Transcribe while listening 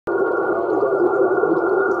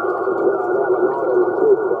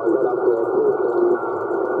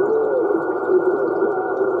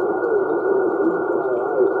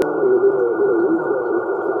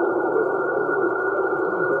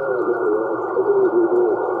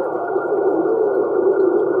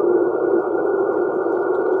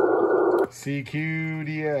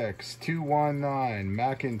cqdx 219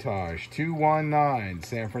 Macintosh 219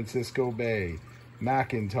 San Francisco Bay.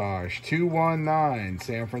 Macintosh 219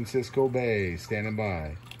 San Francisco Bay. Standing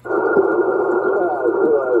by.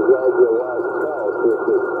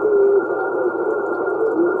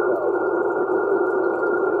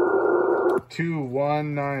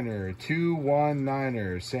 219er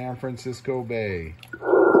 219er San Francisco Bay.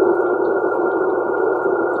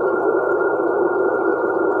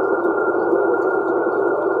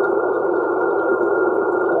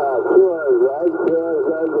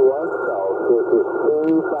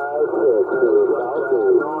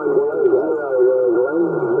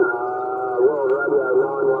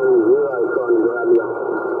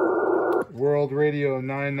 World Radio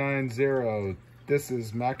 990. This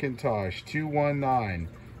is Macintosh 219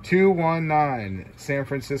 219 San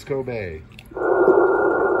Francisco Bay. Yeah,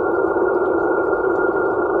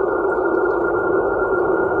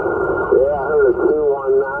 I heard a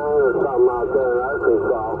 219 or something out there in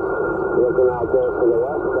Arkansas. Looking out there for the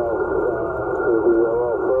West Coast. Maybe a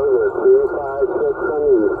little further. 256 on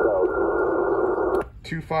the East Coast.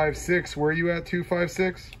 256. Where are you at?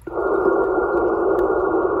 256.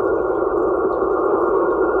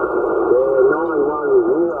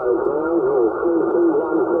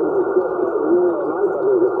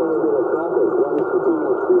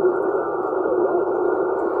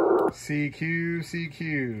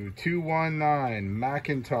 CQ 219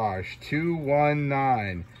 Macintosh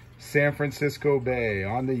 219 San Francisco Bay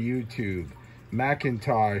on the YouTube.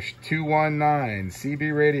 Macintosh 219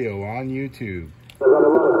 CB Radio on YouTube. I got a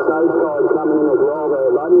lot of sky calls coming in as well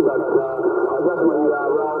there, buddy, but I definitely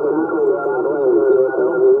around the weekly on the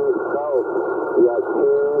East Coast. You got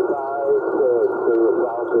 256 in the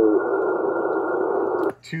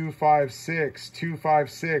Southeast.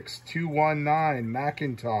 256 219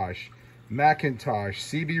 Macintosh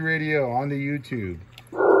CB Radio on the YouTube.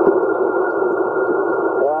 Yeah,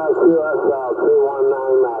 QSL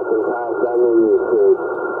 219 Macintosh on the YouTube.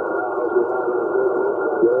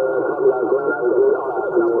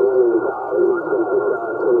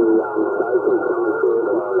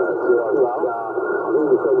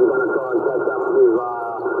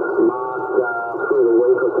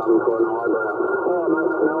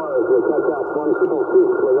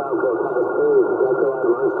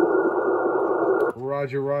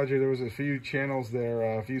 Roger. There was a few channels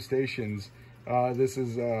there, a few stations. This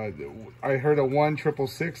is, I heard a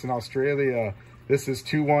 1666 in Australia. This is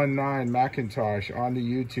 219 Macintosh on the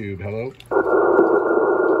YouTube. Hello?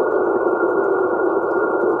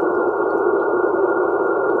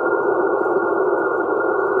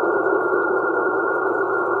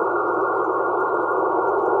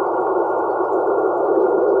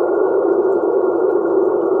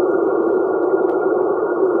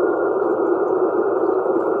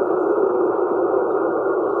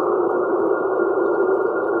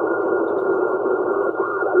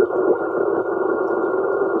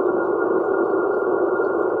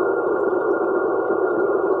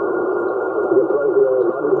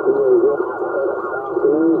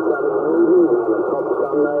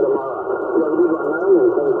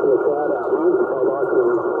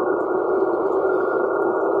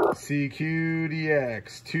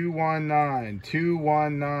 cqdx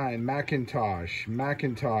 219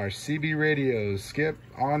 Macintosh CB Radio. Skip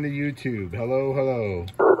on the YouTube. Hello.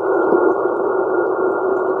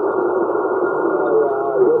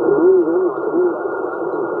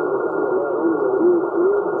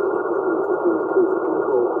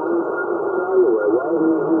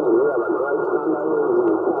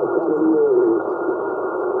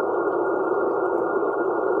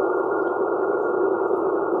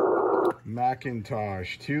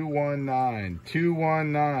 Macintosh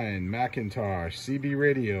 219 Macintosh CB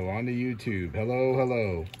Radio on the YouTube. Hello.